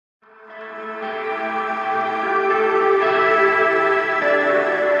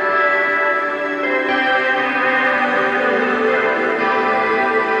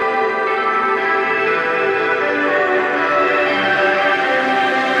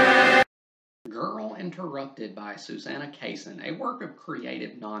Interrupted by Susanna Kaysen, a work of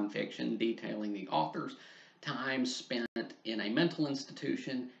creative nonfiction detailing the author's time spent in a mental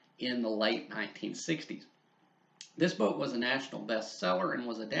institution in the late 1960s. This book was a national bestseller and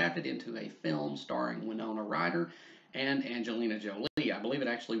was adapted into a film starring Winona Ryder and Angelina Jolie. I believe it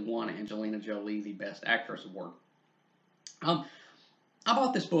actually won Angelina Jolie the Best Actress Award. Um, I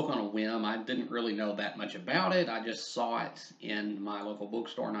bought this book on a whim. I didn't really know that much about it. I just saw it in my local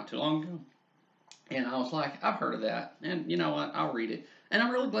bookstore not too long ago. And I was like, I've heard of that. And you know what? I'll read it. And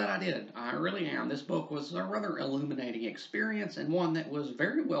I'm really glad I did. I really am. This book was a rather illuminating experience and one that was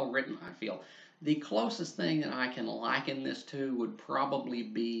very well written, I feel. The closest thing that I can liken this to would probably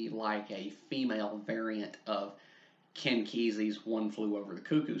be like a female variant of Ken Kesey's One Flew Over the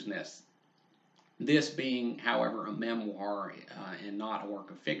Cuckoo's Nest. This being, however, a memoir and not a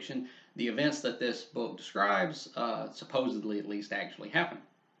work of fiction. The events that this book describes, supposedly at least, actually happened.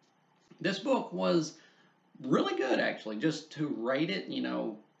 This book was really good, actually. Just to rate it,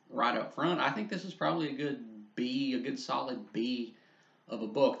 right up front, I think this is probably a good B, a good solid B of a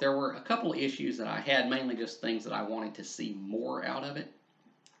book. There were a couple of issues that I had, mainly just things that I wanted to see more out of it.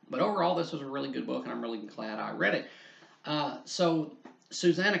 But overall, this was a really good book, and I'm really glad I read it. So,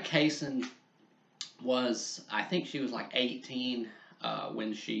 Susanna Kaysen was, I think she was like 18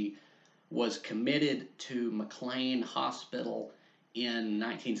 when she was committed to McLean Hospital in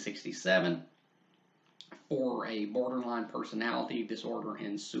 1967 for a borderline personality disorder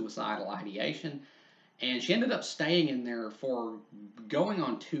and suicidal ideation. And she ended up staying in there for going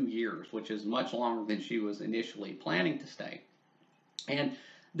on 2 years, which is much longer than she was initially planning to stay. And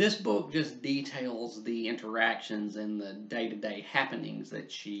this book just details the interactions and the day-to-day happenings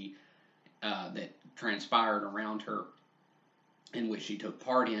that that transpired around her, in which she took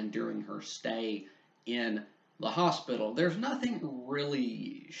part in during her stay in the hospital. There's nothing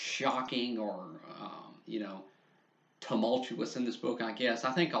really shocking or, tumultuous in this book, I guess.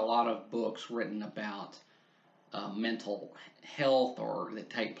 I think a lot of books written about mental health or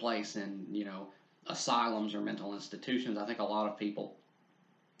that take place in, asylums or mental institutions, I think a lot of people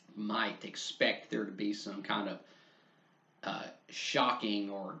might expect there to be some kind of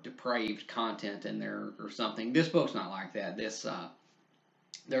shocking or depraved content in there or something. This book's not like that. This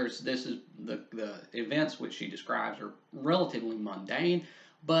is the events which she describes are relatively mundane,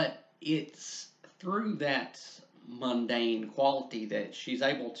 but it's through that mundane quality that she's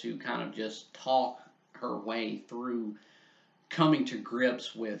able to kind of just talk her way through coming to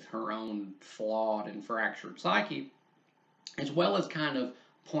grips with her own flawed and fractured psyche, as well as kind of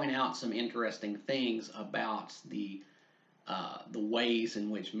point out some interesting things about the ways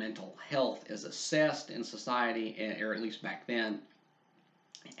in which mental health is assessed in society, or at least back then,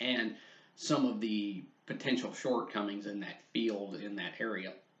 and some of the potential shortcomings in that field, in that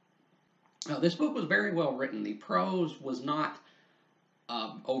area. This book was very well written. The prose was not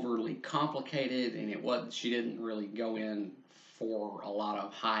overly complicated, and she didn't really go in for a lot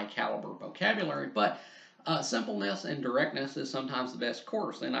of high caliber vocabulary, but simpleness and directness is sometimes the best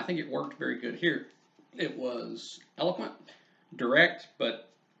course, and I think it worked very good here. It was eloquent, direct, but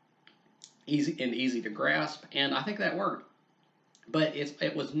easy to grasp, and I think that worked. But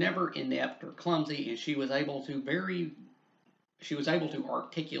it was never inept or clumsy, and she was able to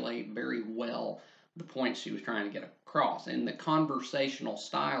articulate very well the points she was trying to get across, and the conversational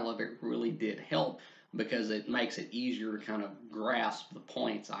style of it really did help because it makes it easier to kind of grasp the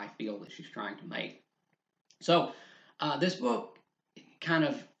points I feel that she's trying to make. So this book kind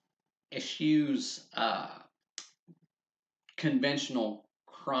of eschews conventional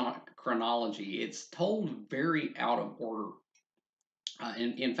chronology. It's told very out of order.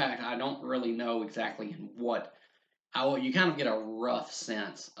 In fact, I don't really know exactly in what. You kind of get a rough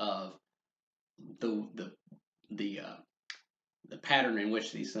sense of the pattern in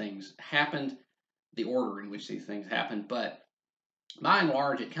which these things happened, the order in which these things happened, but by and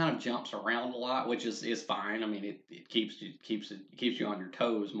large, it kind of jumps around a lot, which is fine. I mean, it keeps you on your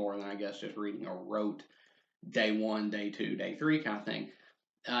toes more than I guess just reading a rote day 1, day 2, day 3 kind of thing.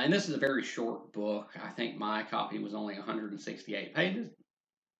 And this is a very short book. I think my copy was only 168 pages,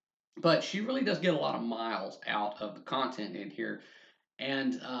 but she really does get a lot of miles out of the content in here.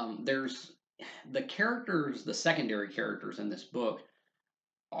 And there's the secondary characters in this book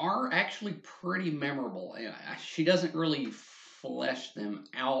are actually pretty memorable. She doesn't really flesh them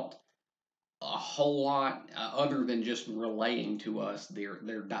out a whole lot, other than just relaying to us their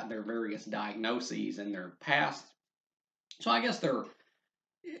various diagnoses and their past. So I guess they're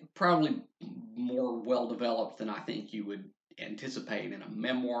probably more well developed than I think you would anticipate in a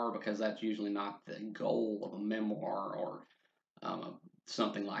memoir, because that's usually not the goal of a memoir or a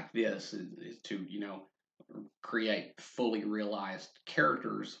something like this is to, create fully realized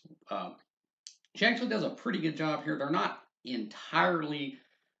characters. Uh, she actually does a pretty good job here. They're not entirely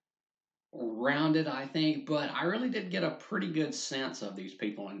rounded, I think, but I really did get a pretty good sense of these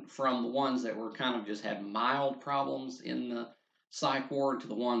people, and from the ones that were kind of just had mild problems in the psych ward to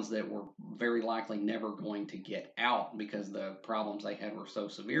the ones that were very likely never going to get out because the problems they had were so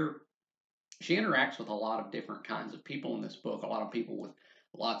severe. She interacts with a lot of different kinds of people in this book, a lot of people with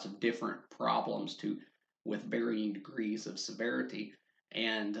lots of different problems to with varying degrees of severity,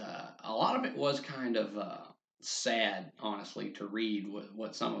 and a lot of it was kind of sad, honestly, to read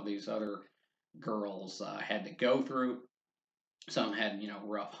what some of these other girls had to go through. Some had,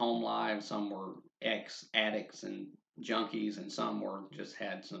 rough home lives. Some were ex addicts and junkies, and some were just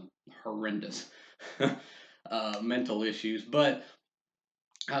had some horrendous mental issues. But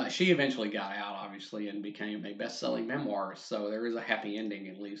she eventually got out, obviously, and became a best-selling memoir. So there is a happy ending.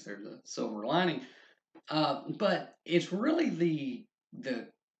 At least there's a silver lining. But it's really the the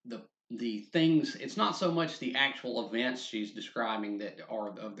the things. It's not so much the actual events she's describing that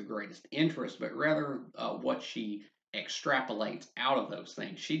are of the greatest interest, but rather what she extrapolates out of those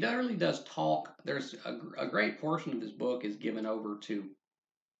things. She really does talk. There's a great portion of this book is given over to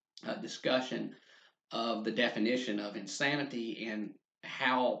a discussion of the definition of insanity and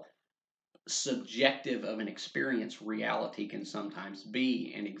how subjective of an experience reality can sometimes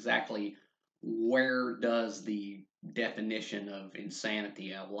be, and exactly where does the definition of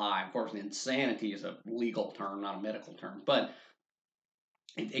insanity lie. Of course, insanity is a legal term, not a medical term, but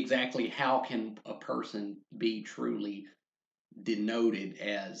exactly how can a person be truly denoted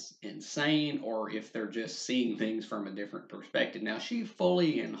as insane, or if they're just seeing things from a different perspective. Now, she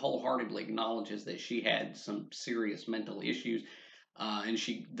fully and wholeheartedly acknowledges that she had some serious mental issues, and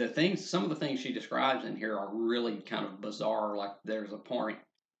some of the things she describes in here are really kind of bizarre. Like there's a point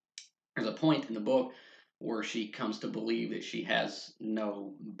in the book where she comes to believe that she has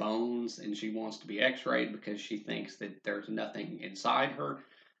no bones and she wants to be x-rayed because she thinks that there's nothing inside her.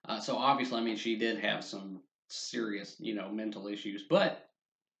 So obviously, I mean, she did have some serious, mental issues, but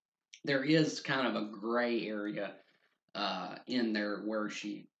there is kind of a gray area in there where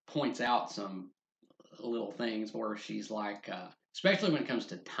she points out some little things where she's like, especially when it comes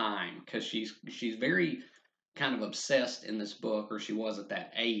to time, because she's very kind of obsessed in this book, or she was at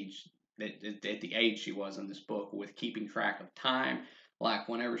that age, at the age she was in this book, with keeping track of time. Like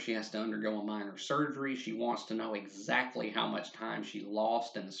whenever she has to undergo a minor surgery, she wants to know exactly how much time she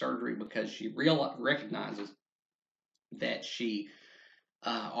lost in the surgery because she recognizes that she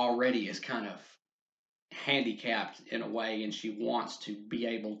already is kind of handicapped in a way, and she wants to be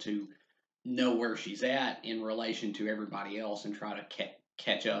able to know where she's at in relation to everybody else and try to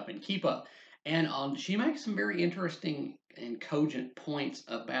catch up and keep up. And she makes some very interesting and cogent points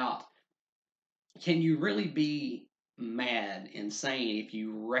about, can you really be mad, insane, if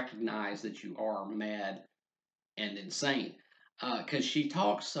you recognize that you are mad and insane? Because she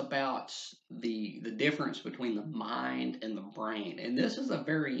talks about the difference between the mind and the brain, and this is a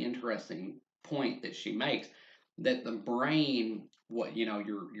very interesting point that she makes. That the brain, what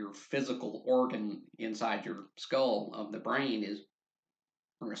your physical organ inside your skull of the brain, is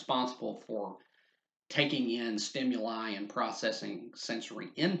responsible for taking in stimuli and processing sensory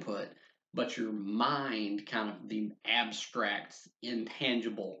input, but your mind, kind of the abstract,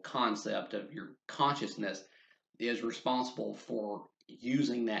 intangible concept of your consciousness, is responsible for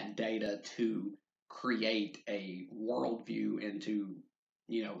using that data to create a worldview and to,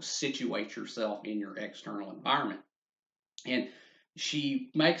 situate yourself in your external environment. And she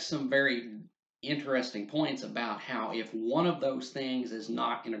makes some very interesting points about how if one of those things is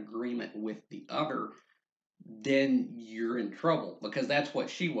not in agreement with the other, then you're in trouble, because that's what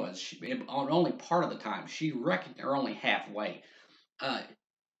she was. Only part of the time she reckoned, or only halfway. Uh,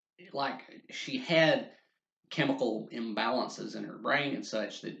 like she had chemical imbalances in her brain and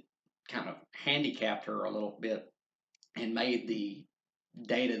such that kind of handicapped her a little bit and made the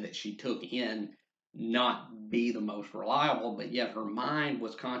data that she took in not be the most reliable, but yet her mind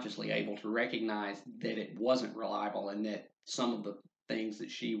was consciously able to recognize that it wasn't reliable and that some of the things that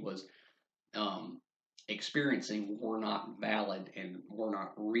she was um, experiencing were not valid and were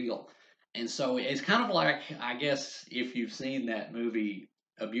not real. And so it's kind of like, I guess, if you've seen that movie,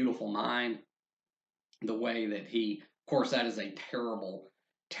 A Beautiful Mind, the way that of course, that is a terrible,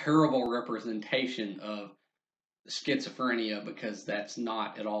 terrible representation of schizophrenia, because that's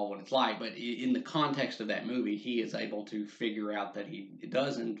not at all what it's like. But in the context of that movie, he is able to figure out that he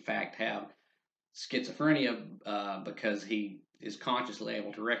does, in fact, have schizophrenia, because he is consciously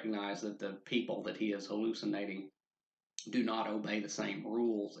able to recognize that the people that he is hallucinating do not obey the same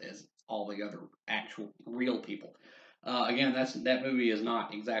rules as all the other actual real people. Again, that movie is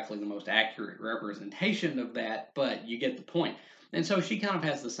not exactly the most accurate representation of that, but you get the point. And so she kind of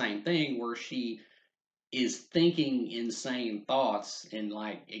has the same thing where she is thinking insane thoughts and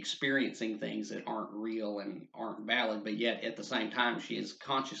like experiencing things that aren't real and aren't valid, but yet at the same time she is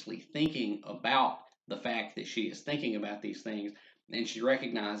consciously thinking about the fact that she is thinking about these things, and she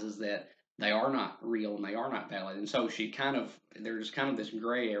recognizes that they are not real and they are not valid. And so she kind of there's kind of this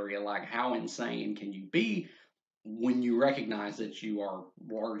gray area, like how insane can you be when you recognize that you are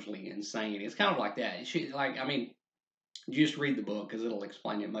largely insane. It's kind of like that. She like I mean just read the book because it'll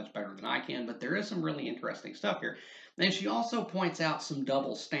explain it much better than I can. But there is some really interesting stuff here. And she also points out some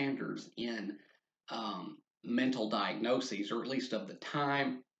double standards in mental diagnoses, or at least of the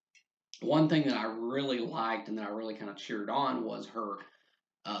time. One thing that I really liked and that I really kind of cheered on was her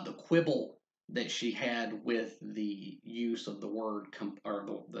the quibble that she had with the use of the word or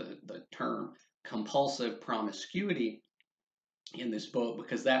the term compulsive promiscuity in this book,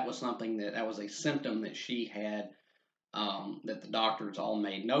 because that was something that was a symptom that she had, that the doctors all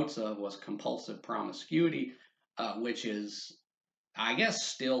made notes of, was compulsive promiscuity, which is, I guess,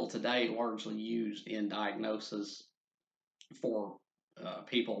 still today largely used in diagnosis for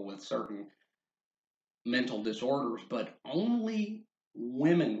people with certain mental disorders, but only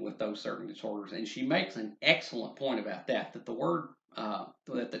women with those certain disorders. And she makes an excellent point about that, that the word,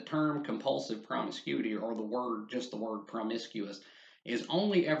 that the term compulsive promiscuity, or just the word promiscuous, is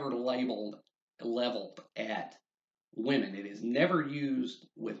only ever leveled at women. It is never used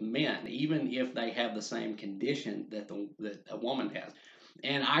with men, even if they have the same condition that a woman has.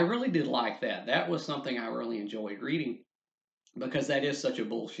 And I really did like that. That was something I really enjoyed reading, because that is such a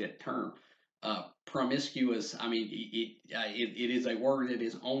bullshit term. Promiscuous. I mean, it is a word that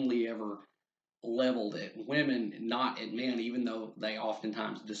is only ever leveled at women, not at men, even though they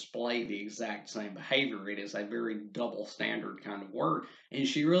oftentimes display the exact same behavior. It is a very double standard kind of word. And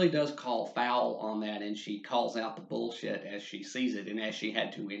she really does call foul on that, and she calls out the bullshit as she sees it and as she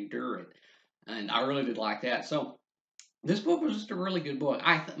had to endure it. And I really did like that. So this book was just a really good book.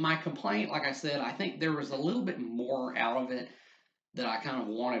 My complaint, like I said, I think there was a little bit more out of it that I kind of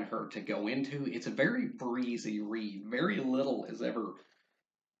wanted her to go into. It's a very breezy read. Very little is ever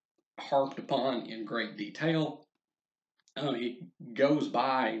harped upon in great detail. It goes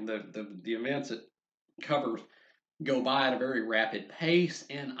by the events it covers go by at a very rapid pace,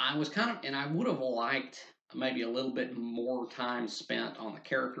 and I would have liked maybe a little bit more time spent on the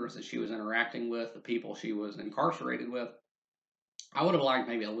characters that she was interacting with, the people she was incarcerated with. I would have liked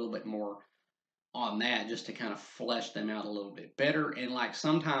maybe a little bit more on that, just to kind of flesh them out a little bit better. And like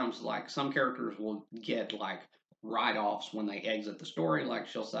sometimes, like some characters will get like write offs when they exit the story. Like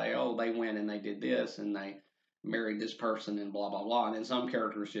she'll say, "Oh, they went and they did this and they married this person and blah blah blah," and then some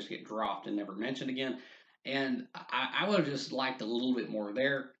characters just get dropped and never mentioned again. And I would have just liked a little bit more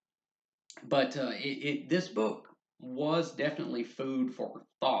there. But this book was definitely food for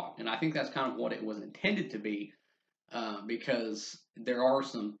thought, and I think that's kind of what it was intended to be, because there are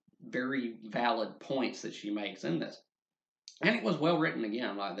some very valid points that she makes in this. And it was well written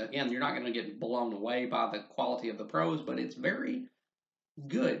again. Like, again, you're not going to get blown away by the quality of the prose, but it's very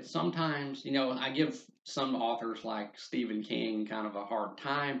good. Sometimes, I give some authors like Stephen King kind of a hard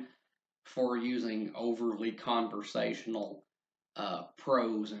time for using overly conversational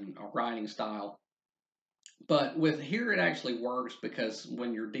prose and a writing style. But with here, it actually works, because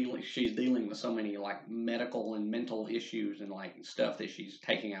when she's dealing with so many like medical and mental issues and like stuff that she's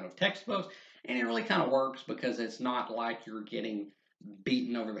taking out of textbooks, and it really kind of works because it's not like you're getting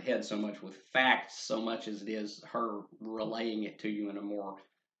beaten over the head so much with facts, so much as it is her relaying it to you in a more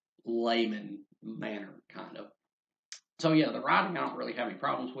layman manner, kind of. So yeah, the writing I don't really have any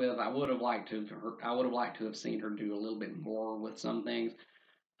problems with. I would have liked to have seen her do a little bit more with some things,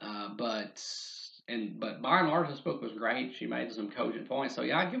 but by and large, this book was great. She made some cogent points. So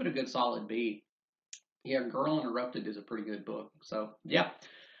yeah, I'd give it a good solid B. Yeah, Girl Interrupted is a pretty good book. So yeah,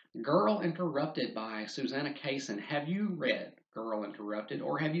 Girl Interrupted by Susanna Kaysen. Have you read Girl Interrupted,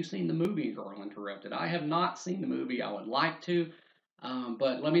 or have you seen the movie Girl Interrupted? I have not seen the movie. I would like to.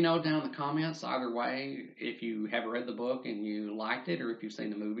 But let me know down in the comments either way if you have read the book and you liked it, or if you've seen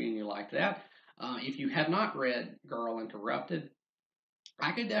the movie and you liked that. If you have not read Girl Interrupted,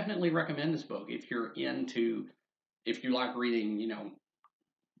 I could definitely recommend this book if you like reading,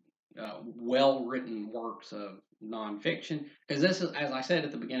 well written works of nonfiction. Because this is, as I said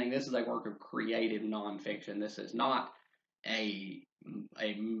at the beginning, this is a work of creative nonfiction. This is not a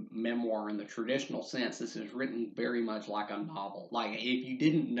a memoir in the traditional sense. This is written very much like a novel. Like if you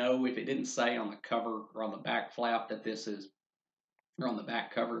didn't know, if it didn't say on the cover or on the back flap that this is, or on the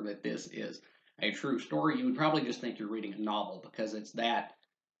back cover that this is a true story, you would probably just think you're reading a novel because it's that,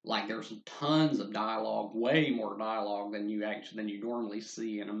 like there's tons of dialogue, way more dialogue than you normally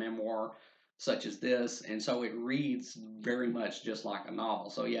see in a memoir such as this, and so it reads very much just like a novel.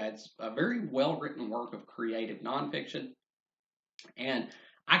 So yeah, it's a very well written work of creative nonfiction, and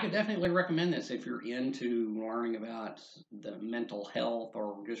I could definitely recommend this if you're into learning about the mental health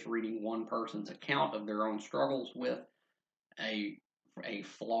or just reading one person's account of their own struggles with a a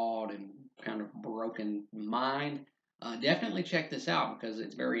flawed and kind of broken mind. Definitely check this out because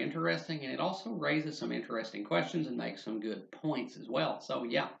it's very interesting and it also raises some interesting questions and makes some good points as well. So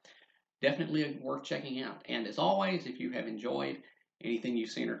yeah, definitely worth checking out. And as always, if you have enjoyed anything you've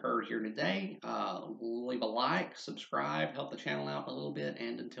seen or heard here today, leave a like, subscribe, help the channel out a little bit,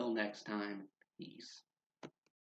 and until next time, peace.